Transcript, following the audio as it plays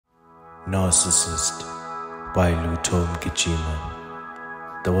Narcissist by Lutom Kichima.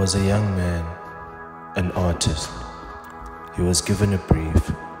 There was a young man, an artist. He was given a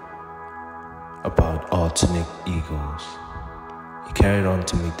brief about alternate egos. He carried on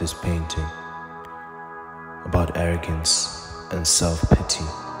to make this painting about arrogance and self-pity.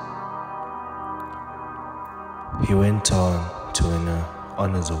 He went on to win an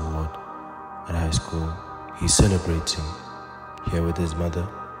honors award at high school. He's celebrating here with his mother.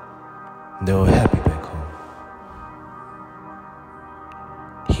 They were happy back home.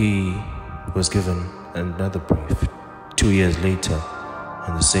 He was given another brief 2 years later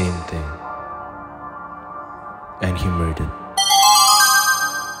on the same thing, and he murdered.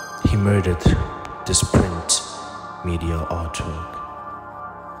 He murdered this print media artwork,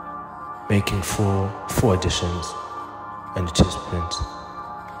 making four editions, and it is print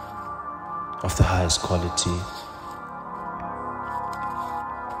of the highest quality,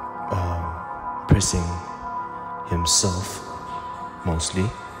 pressing himself mostly.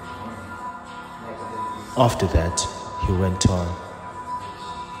 After that, he went on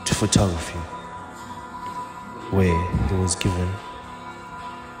to photography, where he was given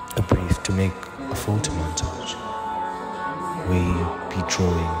a brief to make a photo montage where he'd be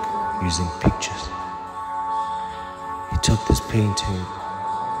drawing using pictures. He took this painting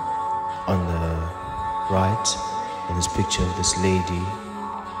on the right, and this picture of this lady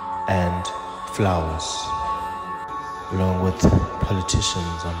and flowers, along with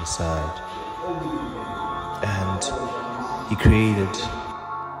politicians on the side. And he created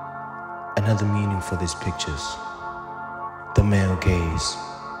another meaning for these pictures: the male gaze.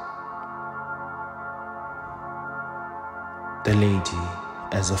 The lady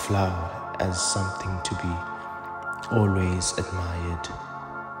as a flower, as something to be always admired.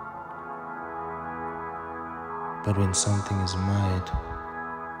 But when something is admired,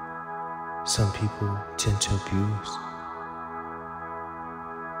 some people tend to abuse.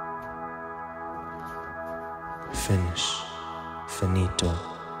 Finish. Finito.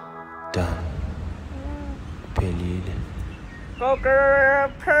 Done. Pelile.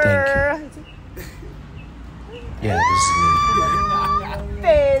 Thank you. Yeah, this is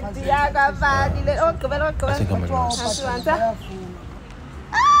me. I think I'm a nurse.